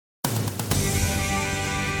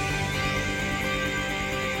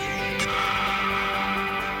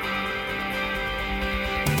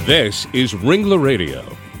This is Ringler Radio,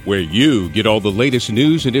 where you get all the latest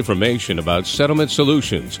news and information about settlement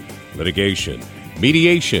solutions, litigation,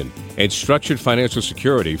 mediation, and structured financial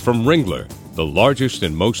security from Ringler, the largest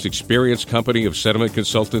and most experienced company of settlement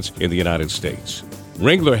consultants in the United States.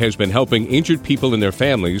 Ringler has been helping injured people and their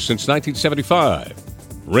families since 1975.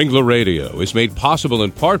 Ringler Radio is made possible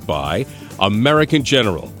in part by American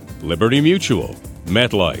General, Liberty Mutual,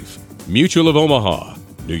 MetLife, Mutual of Omaha,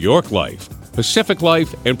 New York Life, Pacific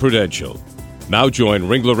Life, and Prudential. Now join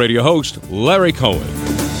Ringler Radio host Larry Cohen.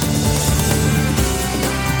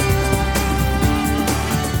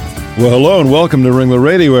 Well, hello and welcome to Ringler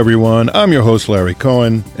Radio, everyone. I'm your host, Larry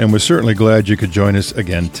Cohen, and we're certainly glad you could join us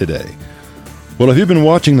again today. Well, if you've been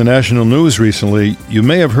watching the national news recently, you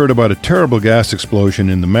may have heard about a terrible gas explosion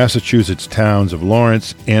in the Massachusetts towns of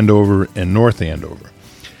Lawrence, Andover, and North Andover.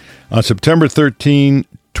 On September 13,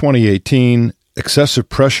 2018, excessive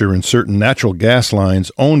pressure in certain natural gas lines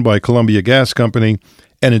owned by Columbia Gas Company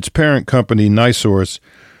and its parent company, NiSource,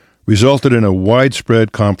 resulted in a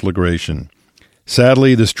widespread conflagration.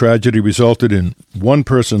 Sadly, this tragedy resulted in one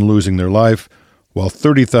person losing their life, while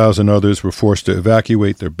 30,000 others were forced to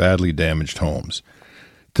evacuate their badly damaged homes.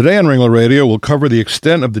 Today on Ringler Radio, we'll cover the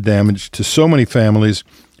extent of the damage to so many families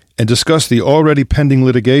and discuss the already pending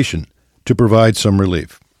litigation to provide some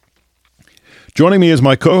relief. Joining me as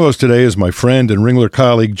my co-host today is my friend and Ringler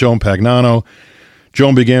colleague, Joan Pagnano.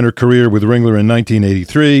 Joan began her career with Ringler in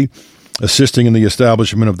 1983, assisting in the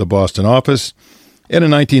establishment of the Boston office. And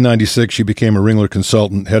in 1996, she became a Ringler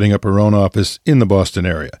consultant, heading up her own office in the Boston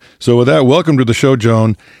area. So with that, welcome to the show,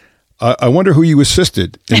 Joan. I wonder who you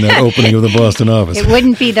assisted in that opening of the Boston office. It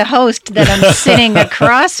wouldn't be the host that I'm sitting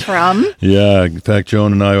across from. Yeah, in fact,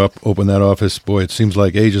 Joan and I opened that office. Boy, it seems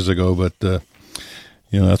like ages ago, but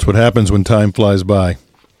that's what happens when time flies by.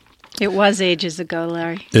 It was ages ago,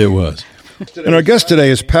 Larry. It was. And our guest today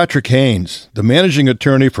is Patrick Haynes, the managing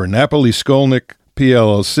attorney for Napoli Skolnick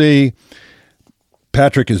PLLC.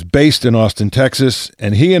 Patrick is based in Austin, Texas,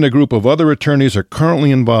 and he and a group of other attorneys are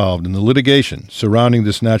currently involved in the litigation surrounding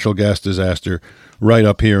this natural gas disaster right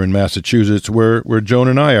up here in Massachusetts, where Joan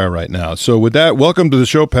and I are right now. So with that, welcome to the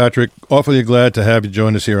show, Patrick. Awfully glad to have you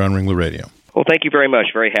join us here on Ringler Radio. Well, thank you very much.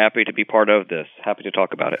 Very happy to be part of this. Happy to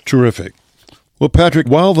talk about it. Terrific. Well, Patrick,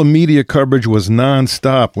 while the media coverage was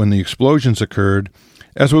nonstop when the explosions occurred,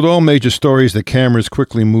 as with all major stories, the cameras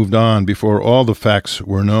quickly moved on before all the facts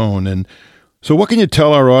were known. And so what can you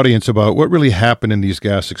tell our audience about what really happened in these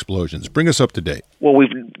gas explosions? Bring us up to date. Well,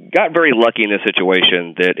 we've got very lucky in this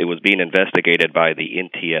situation that it was being investigated by the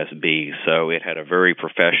NTSB. So it had a very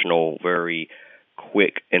professional, very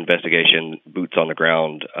quick investigation, boots on the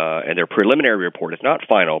ground, and their preliminary report is not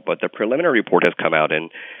final, but the preliminary report has come out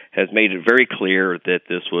and has made it very clear that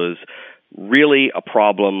this was really a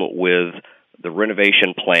problem with the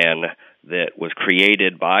renovation plan that was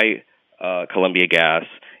created by Columbia Gas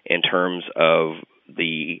in terms of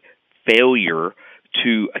the failure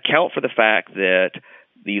to account for the fact that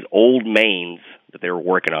these old mains that they were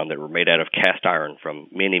working on that were made out of cast iron from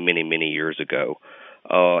many, many, many years ago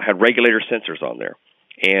had regulator sensors on there.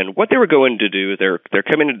 And what they were going to do is they're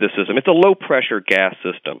coming into the system. It's a low-pressure gas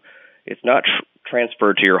system. It's not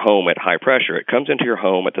transferred to your home at high pressure. It comes into your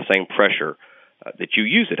home at the same pressure that you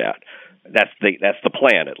use it at. That's the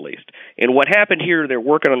plan, at least. And what happened here, they're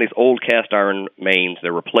working on these old cast iron mains.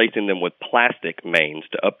 They're replacing them with plastic mains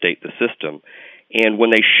to update the system. And when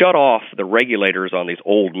they shut off the regulators on these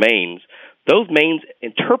old mains, those mains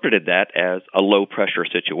interpreted that as a low-pressure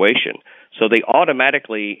situation. So they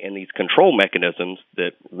automatically, in these control mechanisms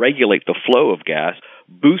that regulate the flow of gas,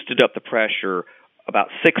 boosted up the pressure about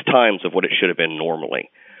 6 times of what it should have been normally.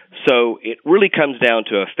 So it really comes down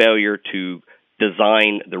to a failure to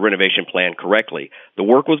design the renovation plan correctly. The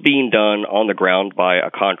work was being done on the ground by a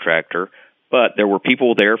contractor, but there were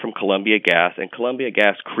people there from Columbia Gas, and Columbia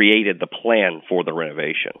Gas created the plan for the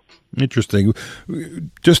renovation. Interesting.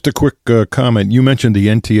 Just a quick comment. You mentioned the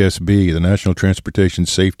NTSB, the National Transportation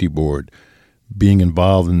Safety Board, being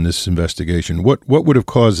involved in this investigation. What would have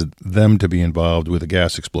caused them to be involved with a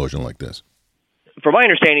gas explosion like this? From my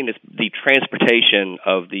understanding, the transportation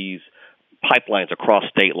of these pipelines across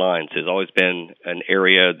state lines has always been an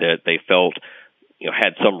area that they felt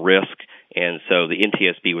had some risk. And so the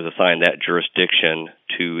NTSB was assigned that jurisdiction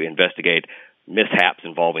to investigate mishaps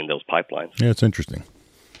involving those pipelines. Yeah, it's interesting.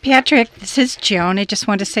 Patrick, this is Joan. I just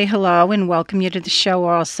want to say hello and welcome you to the show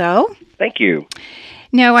also. Thank you.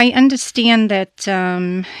 Now, I understand that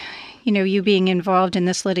you being involved in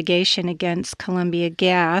this litigation against Columbia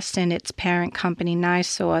Gas and its parent company,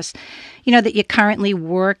 NiSource, that you're currently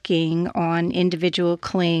working on individual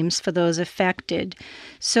claims for those affected.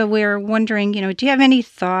 So we're wondering, do you have any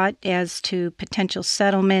thought as to potential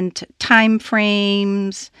settlement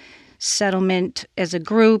timeframes, settlement as a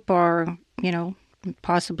group, or,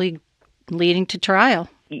 possibly leading to trial?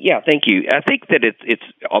 Yeah, thank you. I think that it's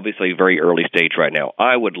obviously a very early stage right now.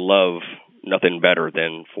 I would love nothing better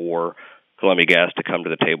than for Columbia Gas to come to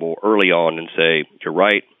the table early on and say, you're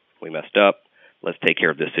right, we messed up, let's take care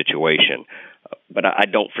of this situation. But I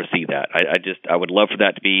don't foresee that. I would love for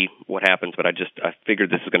that to be what happens, but I figured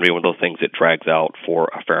this is going to be one of those things that drags out for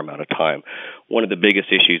a fair amount of time. One of the biggest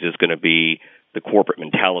issues is going to be the corporate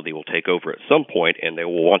mentality will take over at some point, and they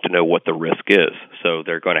will want to know what the risk is. So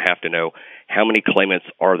they're going to have to know how many claimants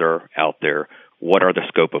are there out there, what are the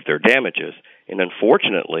scope of their damages. And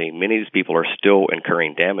unfortunately, many of these people are still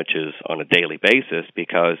incurring damages on a daily basis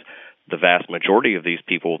because the vast majority of these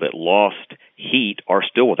people that lost heat are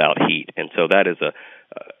still without heat. And so that is a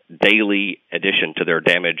daily addition to their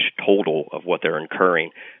damage total of what they're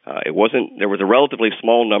incurring. There was a relatively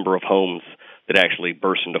small number of homes that actually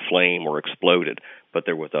burst into flame or exploded, but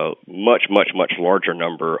there was a much, much, much larger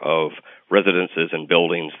number of residences and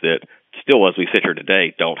buildings that still, as we sit here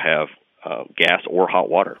today, don't have gas or hot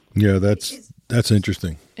water. Yeah, that's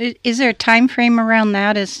interesting. Is there a time frame around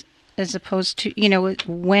that as opposed to,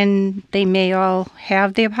 when they may all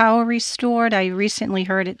have their power restored? I recently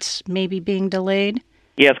heard it's maybe being delayed.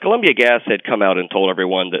 Yes, Columbia Gas had come out and told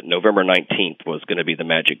everyone that November 19th was going to be the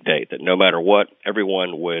magic date, that no matter what,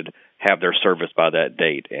 everyone would have their service by that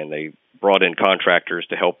date. And they brought in contractors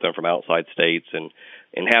to help them from outside states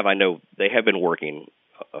I know they have been working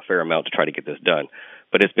a fair amount to try to get this done.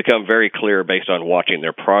 But it's become very clear based on watching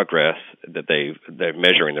their progress that they're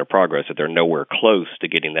measuring their progress that they're nowhere close to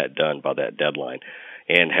getting that done by that deadline,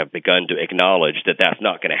 and have begun to acknowledge that that's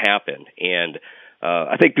not going to happen. And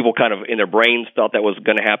I think people kind of in their brains thought that was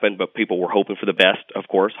going to happen, but people were hoping for the best, of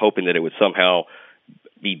course, hoping that it would somehow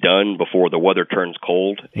be done before the weather turns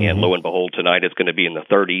cold. Mm-hmm. And lo and behold, tonight it's going to be in the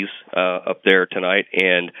 30s up there tonight.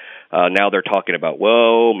 And now they're talking about,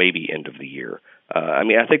 maybe end of the year. I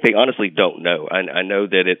think they honestly don't know. I know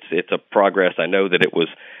that it's a progress. I know that it was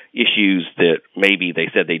issues that maybe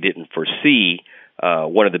they said they didn't foresee.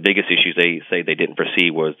 One of the biggest issues they say they didn't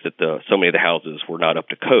foresee was that so many of the houses were not up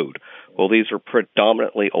to code. Well, these are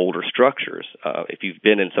predominantly older structures. If you've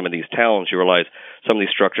been in some of these towns, you realize some of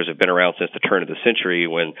these structures have been around since the turn of the century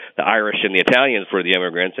when the Irish and the Italians were the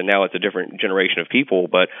immigrants, and now it's a different generation of people,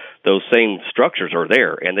 but those same structures are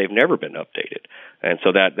there, and they've never been updated. And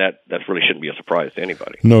so that really shouldn't be a surprise to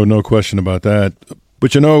anybody. No question about that.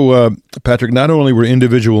 But Patrick, not only were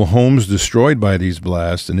individual homes destroyed by these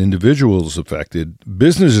blasts and individuals affected,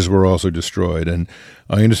 businesses were also destroyed. And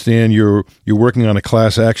I understand you're working on a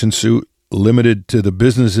class action suit limited to the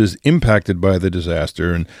businesses impacted by the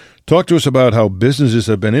disaster. And talk to us about how businesses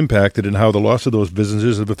have been impacted and how the loss of those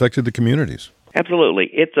businesses have affected the communities. Absolutely.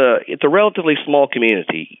 It's a relatively small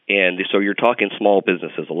community, and so you're talking small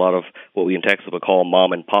businesses, a lot of what we in Texas would call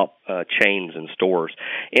mom and pop chains and stores.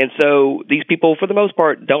 And so these people, for the most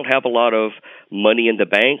part, don't have a lot of money in the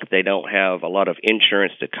bank. They don't have a lot of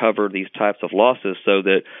insurance to cover these types of losses, so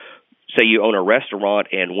that, say you own a restaurant,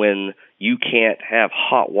 and when you can't have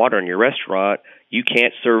hot water in your restaurant, you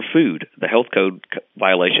can't serve food. The health code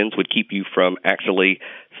violations would keep you from actually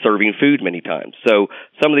serving food many times. So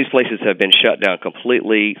some of these places have been shut down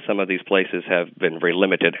completely. Some of these places have been very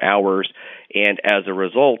limited hours. And as a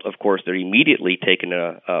result, of course, they're immediately taking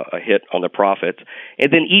a hit on the profits.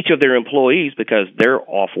 And then each of their employees, because they're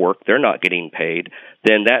off work, they're not getting paid,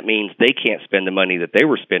 then that means they can't spend the money that they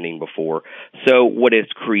were spending before. So what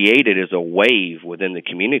it's created is a wave within the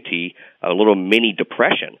community, a little mini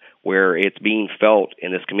depression, where it's being felt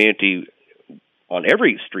in this community on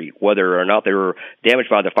every street, whether or not they were damaged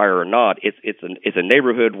by the fire or not. It's a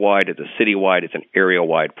neighborhood-wide, it's a city-wide, it's an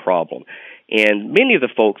area-wide problem. And many of the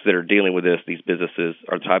folks that are dealing with these businesses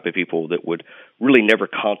are the type of people that would really never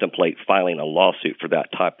contemplate filing a lawsuit for that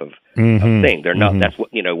type of thing. They're not. That's what,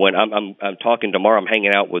 when I'm talking tomorrow, I'm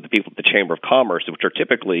hanging out with the people at the Chamber of Commerce, which are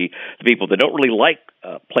typically the people that don't really like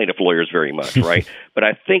plaintiff lawyers very much, right? But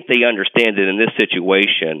I think they understand that in this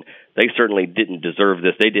situation, they certainly didn't deserve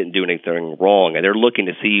this. They didn't do anything wrong, and they're looking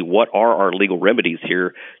to see what are our legal remedies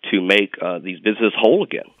here to make these businesses whole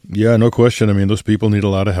again. Yeah, no question. I mean, those people need a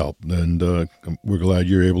lot of help, and we're glad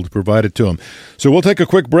you're able to provide it to them. So we'll take a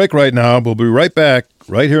quick break right now. We'll be right back,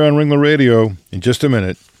 right here on Ringler Radio in just a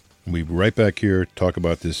minute. We'll be right back here to talk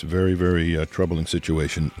about this very, very troubling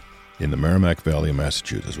situation in the Merrimack Valley of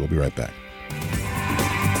Massachusetts. We'll be right back.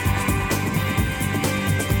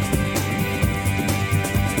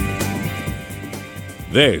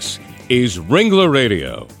 This is Ringler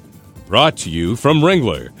Radio, brought to you from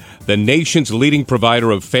Ringler, the nation's leading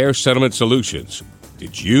provider of fair settlement solutions.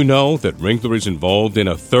 Did you know that Ringler is involved in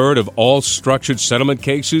a third of all structured settlement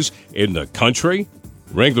cases in the country?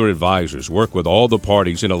 Ringler advisors work with all the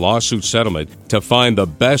parties in a lawsuit settlement to find the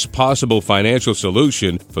best possible financial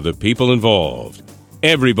solution for the people involved.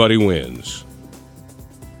 Everybody wins.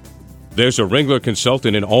 There's a Ringler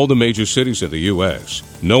consultant in all the major cities of the U.S.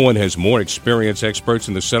 No one has more experienced experts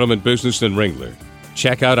in the settlement business than Ringler.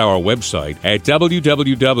 Check out our website at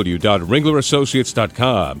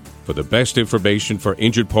www.ringlerassociates.com for the best information for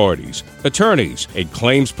injured parties, attorneys, and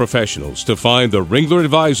claims professionals to find the Ringler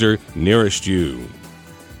advisor nearest you.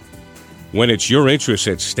 When it's your interests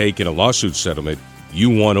at stake in a lawsuit settlement, you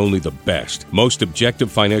want only the best, most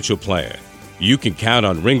objective financial plan. You can count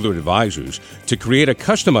on Ringler advisors to create a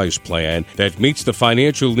customized plan that meets the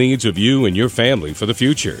financial needs of you and your family for the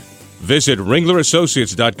future. Visit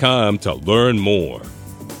ringlerassociates.com to learn more.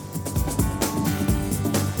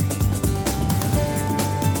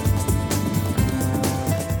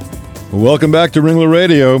 Welcome back to Ringler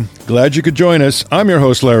Radio. Glad you could join us. I'm your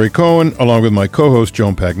host, Larry Cohen, along with my co-host,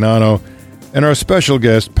 Joan Pagnano, and our special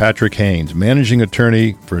guest, Patrick Haynes, managing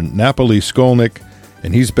attorney for Napoli Skolnick,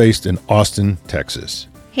 and he's based in Austin, Texas.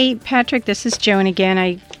 Hey, Patrick, this is Joan again.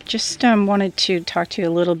 I just wanted to talk to you a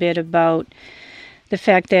little bit about the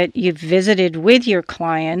fact that you've visited with your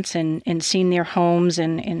clients and seen their homes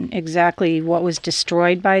and exactly what was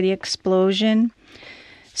destroyed by the explosion.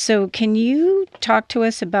 So can you talk to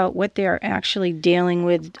us about what they're actually dealing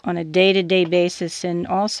with on a day-to-day basis, and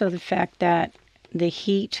also the fact that the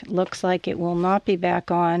heat looks like it will not be back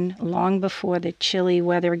on long before the chilly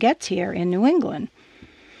weather gets here in New England?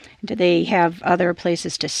 Do they have other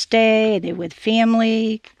places to stay? Are they with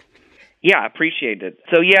family? Yeah, I appreciate it.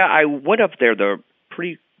 So, I went up there the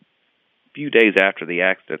pretty few days after the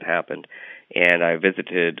accident happened, and I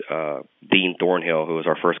visited Dean Thornhill, who was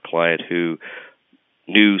our first client, who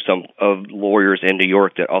knew some of lawyers in New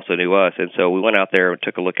York that also knew us. And so we went out there and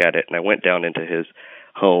took a look at it, and I went down into his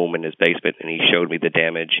home in his basement, and he showed me the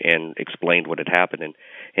damage and explained what had happened.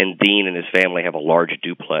 And Dean and his family have a large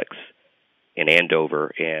duplex in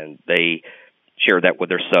Andover, and they shared that with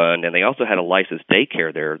their son, and they also had a licensed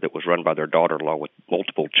daycare there that was run by their daughter, along with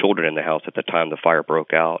multiple children in the house at the time the fire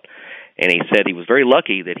broke out. And he said he was very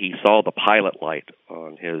lucky that he saw the pilot light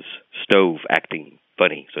on his stove acting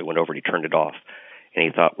funny, so he went over and he turned it off. And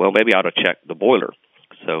he thought, well, maybe I ought to check the boiler.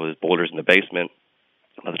 So his boiler's in the basement.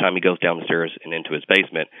 By the time he goes down the stairs and into his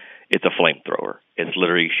basement, it's a flamethrower. It's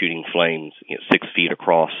literally shooting flames 6 feet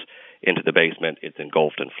across into the basement. It's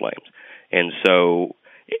engulfed in flames. And so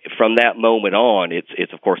from that moment on,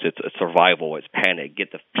 it's of course, it's survival, it's panic,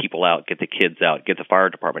 get the people out, get the kids out, get the fire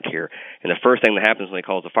department here. And the first thing that happens when he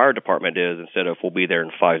calls the fire department is, instead of we'll be there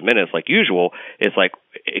in 5 minutes like usual, it's like,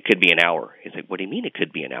 it could be an hour. He said, what do you mean it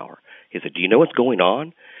could be an hour? He said, do you know what's going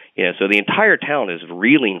on? So the entire town is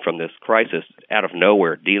reeling from this crisis out of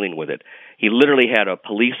nowhere, dealing with it. He literally had a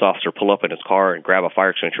police officer pull up in his car and grab a fire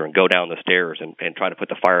extinguisher and go down the stairs and try to put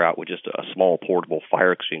the fire out with just a small portable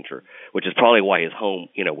fire extinguisher, which is probably why his home,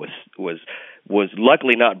 was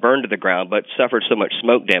luckily not burned to the ground, but suffered so much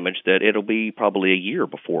smoke damage that it'll be probably a year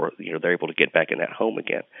before, they're able to get back in that home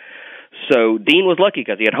again. So Dean was lucky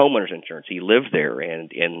because he had homeowners insurance. He lived there,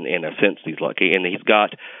 and in a sense, he's lucky. And he's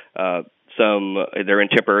got they're in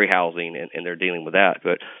temporary housing, and they're dealing with that.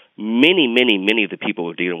 But many of the people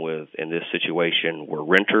we're dealing with in this situation were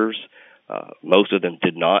renters. Most of them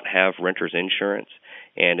did not have renters insurance,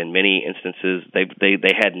 and in many instances,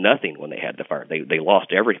 they had nothing when they had the fire. They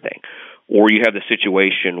lost everything. Or you have the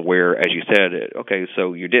situation where, as you said, okay,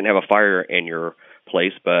 so you didn't have a fire in your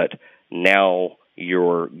place, but now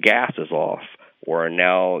your gas is off, or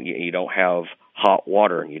now you don't have hot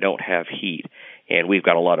water and you don't have heat. And we've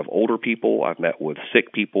got a lot of older people. I've met with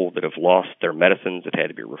sick people that have lost their medicines that had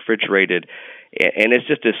to be refrigerated. And it's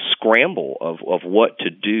just a scramble of what to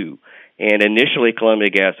do. And initially, Columbia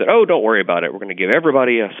Gas said, oh, don't worry about it. We're going to give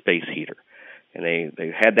everybody a space heater. And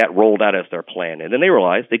they had that rolled out as their plan. And then they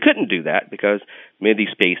realized they couldn't do that because many of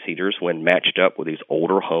these space heaters, when matched up with these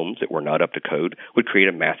older homes that were not up to code, would create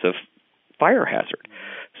a massive fire hazard.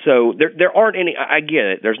 So there aren't any, I get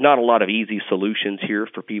it, there's not a lot of easy solutions here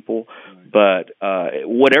for people, but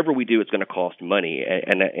whatever we do, it's going to cost money,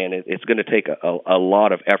 and it's going to take a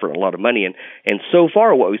lot of effort, a lot of money, and so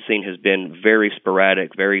far what we've seen has been very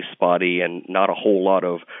sporadic, very spotty, and not a whole lot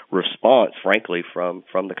of response, frankly, from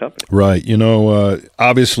the company. Right.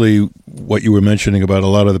 Obviously, what you were mentioning about a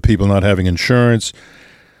lot of the people not having insurance,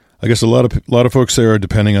 I guess a lot of folks there are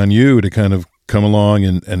depending on you to kind of come along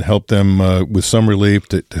and help them with some relief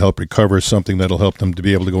to help recover something that'll help them to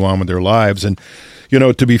be able to go on with their lives. And,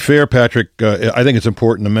 to be fair, Patrick, I think it's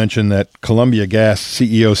important to mention that Columbia Gas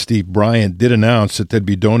CEO Steve Bryant did announce that they'd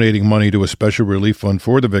be donating money to a special relief fund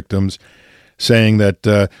for the victims, saying that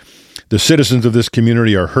the citizens of this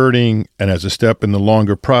community are hurting, and as a step in the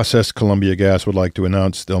longer process, Columbia Gas would like to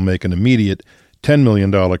announce they'll make an immediate $10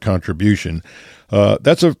 million contribution.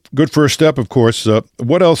 That's a good first step, of course.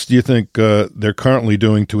 What else do you think they're currently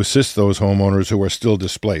doing to assist those homeowners who are still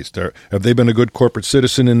displaced? Have they been a good corporate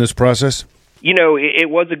citizen in this process? It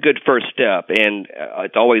was a good first step, and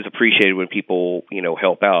it's always appreciated when people,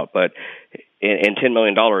 help out. But and $10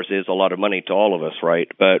 million is a lot of money to all of us, right?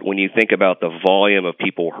 But when you think about the volume of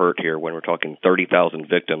people hurt here, when we're talking 30,000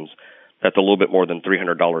 victims, that's a little bit more than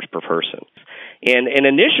 $300 per person. And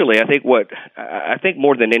initially, I think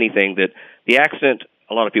more than anything that the accident,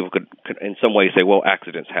 a lot of people could in some ways say, well,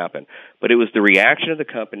 accidents happen. But it was the reaction of the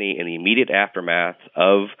company in the immediate aftermath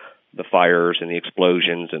of the fires and the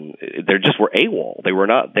explosions, and they just were AWOL. They were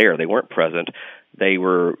not there. They weren't present. They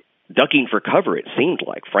were ducking for cover, it seemed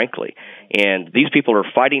like, frankly. And these people are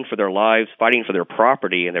fighting for their lives, fighting for their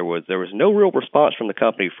property, and there was no real response from the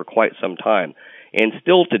company for quite some time. And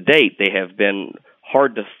still to date, they have been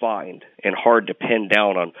hard to find and hard to pin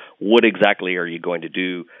down on what exactly are you going to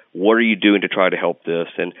do, what are you doing to try to help this,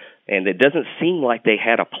 and it doesn't seem like they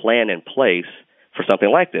had a plan in place for something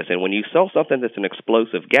like this. And when you sell something that's an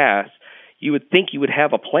explosive gas, you would think you would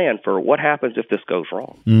have a plan for what happens if this goes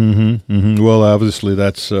wrong. Mm-hmm, mm-hmm. Well, obviously,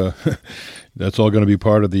 that's all going to be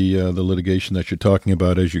part of the litigation that you're talking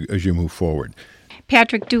about as you move forward.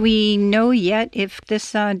 Patrick, do we know yet if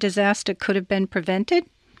this disaster could have been prevented?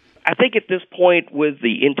 I think at this point, with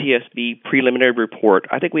the NTSB preliminary report,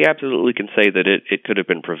 I think we absolutely can say that it could have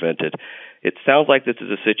been prevented. It sounds like this is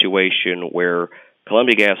a situation where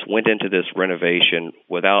Columbia Gas went into this renovation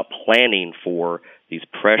without planning for these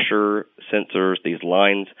pressure sensors, these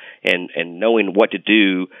lines, and knowing what to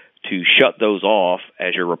do to shut those off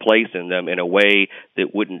as you're replacing them in a way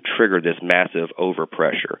that wouldn't trigger this massive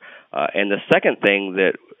overpressure. And the second thing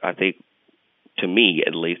that I think, to me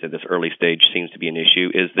at least at this early stage, seems to be an issue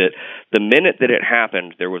is that the minute that it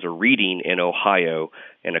happened, there was a reading in Ohio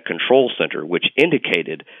in a control center which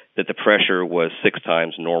indicated that the pressure was 6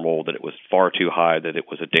 times normal, that it was far too high, that it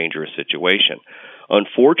was a dangerous situation.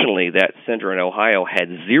 Unfortunately, that center in Ohio had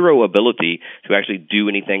zero ability to actually do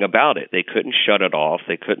anything about it. They couldn't shut it off.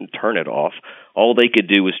 They couldn't turn it off. All they could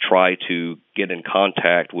do was try to get in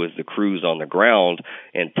contact with the crews on the ground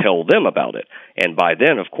and tell them about it. And by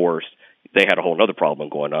then, of course, they had a whole other problem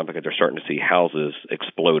going on because they're starting to see houses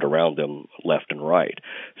explode around them left and right.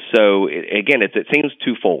 So, again, it seems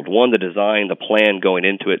twofold. One, the design, the plan going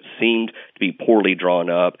into it seemed to be poorly drawn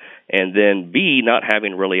up. And then, B, not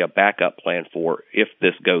having really a backup plan for if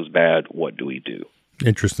this goes bad, what do we do?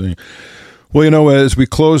 Interesting. Well, as we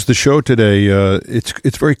close the show today,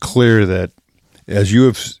 it's very clear that as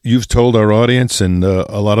you've told our audience and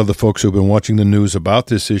a lot of the folks who've been watching the news about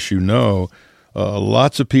this issue know,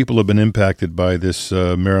 lots of people have been impacted by this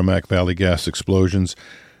Merrimack Valley gas explosions.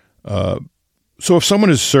 So if someone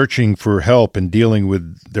is searching for help in dealing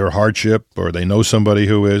with their hardship or they know somebody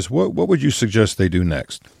who is, what would you suggest they do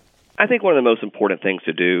next? I think one of the most important things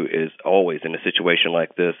to do is always in a situation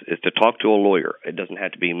like this is to talk to a lawyer. It doesn't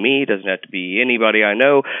have to be me. It doesn't have to be anybody I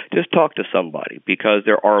know. Just talk to somebody because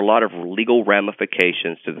there are a lot of legal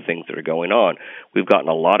ramifications to the things that are going on. We've gotten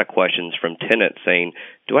a lot of questions from tenants saying,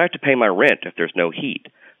 do I have to pay my rent if there's no heat?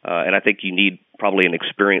 And I think you need probably an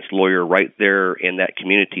experienced lawyer right there in that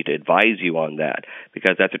community to advise you on that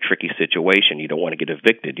because that's a tricky situation. You don't want to get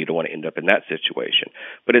evicted. You don't want to end up in that situation.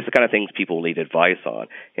 But it's the kind of things people need advice on.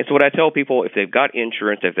 And so what I tell people, if they've got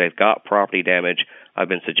insurance, if they've got property damage, I've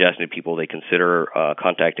been suggesting to people they consider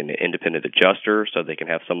contacting an independent adjuster so they can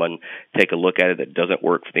have someone take a look at it that doesn't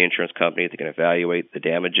work for the insurance company. They can evaluate the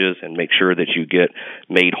damages and make sure that you get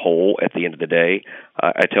made whole at the end of the day.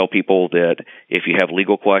 I tell people that if you have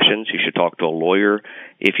legal questions, you should talk to a lawyer.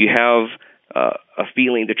 If you have a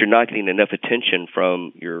feeling that you're not getting enough attention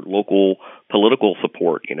from your local political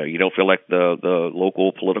support, you don't feel like the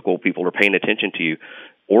local political people are paying attention to you,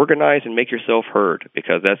 organize and make yourself heard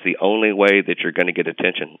because that's the only way that you're going to get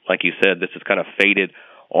attention. Like you said, this has kind of faded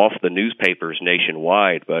off the newspapers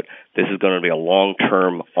nationwide, but this is going to be a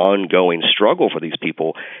long-term, ongoing struggle for these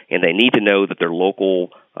people, and they need to know that their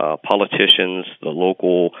local politicians, the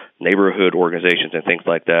local neighborhood organizations and things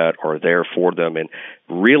like that are there for them and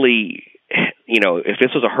really if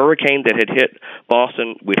this was a hurricane that had hit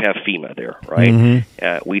Boston, we'd have FEMA there, right?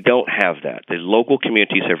 Mm-hmm. We don't have that. The local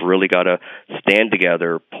communities have really got to stand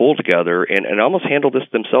together, pull together, and almost handle this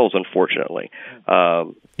themselves, unfortunately.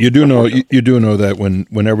 You do know that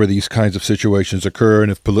whenever these kinds of situations occur,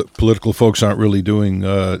 and if political folks aren't really doing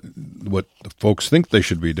what the folks think they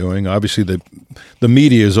should be doing, obviously the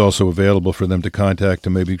media is also available for them to contact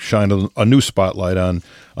and maybe shine a new spotlight on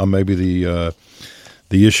maybe the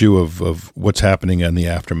issue of what's happening and the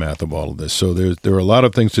aftermath of all of this. So there are a lot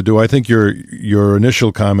of things to do. I think your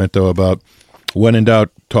initial comment, though, about when in doubt,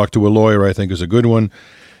 talk to a lawyer, I think is a good one.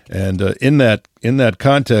 And in that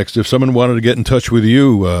context, if someone wanted to get in touch with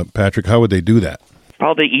you, Patrick, how would they do that?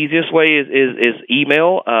 Probably the easiest way is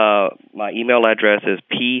email. My email address is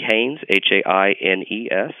phaynes,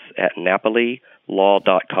 Haines, at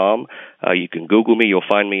napolilaw.com. You can Google me. You'll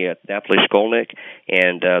find me at Napoli Shkolnik.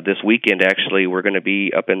 And this weekend, actually, we're going to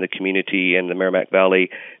be up in the community in the Merrimack Valley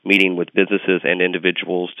meeting with businesses and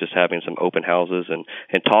individuals, just having some open houses and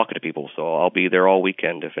talking to people. So I'll be there all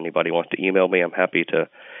weekend. If anybody wants to email me, I'm happy to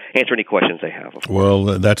answer any questions they have.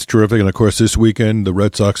 Well, that's terrific. And, of course, this weekend, the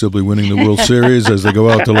Red Sox will be winning the World Series as they go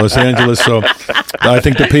out to Los Angeles. So I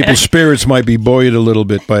think the people's spirits might be buoyed a little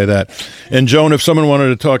bit by that. And, Joan, if someone wanted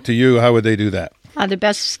to talk to you, how would they do that? The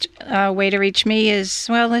best way to reach me is,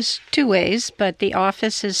 there's two ways, but the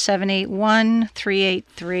office is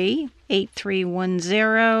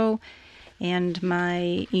 781-383-8310, and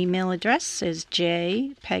my email address is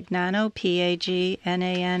jpagnano,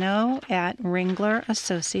 Pagnano, at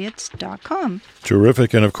ringlerassociates.com.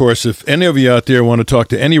 Terrific. And, of course, if any of you out there want to talk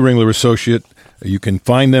to any Ringler Associate, you can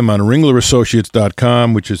find them on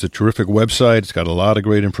ringlerassociates.com, which is a terrific website. It's got a lot of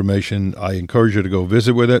great information. I encourage you to go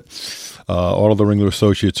visit with it. All of the Ringler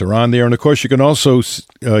Associates are on there. And, of course, you can also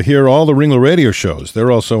hear all the Ringler radio shows. They're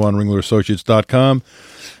also on ringlerassociates.com.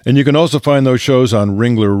 And you can also find those shows on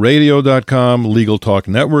ringlerradio.com,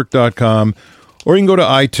 legaltalknetwork.com, or you can go to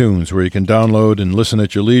iTunes where you can download and listen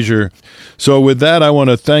at your leisure. So with that, I want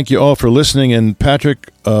to thank you all for listening. And Patrick,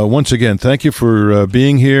 once again, thank you for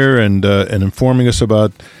being here and informing us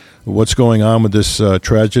about what's going on with this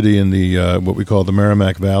tragedy in the what we call the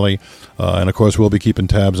Merrimack Valley. And, of course, we'll be keeping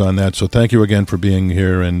tabs on that. So thank you again for being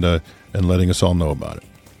here and letting us all know about it.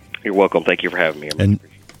 You're welcome. Thank you for having me.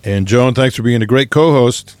 And Joan, thanks for being a great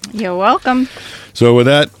co-host. You're welcome. So with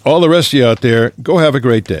that, all the rest of you out there, go have a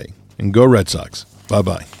great day. And go Red Sox.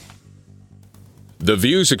 Bye-bye. The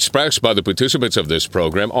views expressed by the participants of this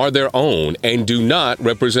program are their own and do not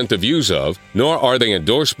represent the views of, nor are they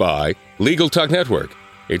endorsed by, Legal Talk Network,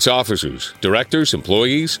 its officers, directors,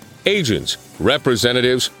 employees, agents,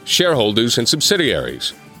 representatives, shareholders, and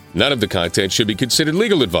subsidiaries. None of the content should be considered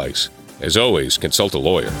legal advice. As always, consult a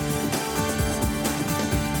lawyer.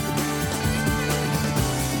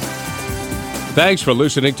 Thanks for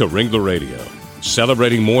listening to Ringler Radio,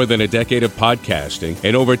 celebrating more than a decade of podcasting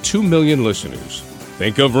and over 2 million listeners.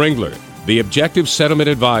 Think of Ringler, the objective settlement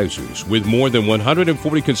advisors with more than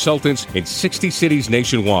 140 consultants in 60 cities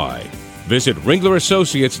nationwide. Visit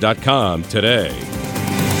ringlerassociates.com today.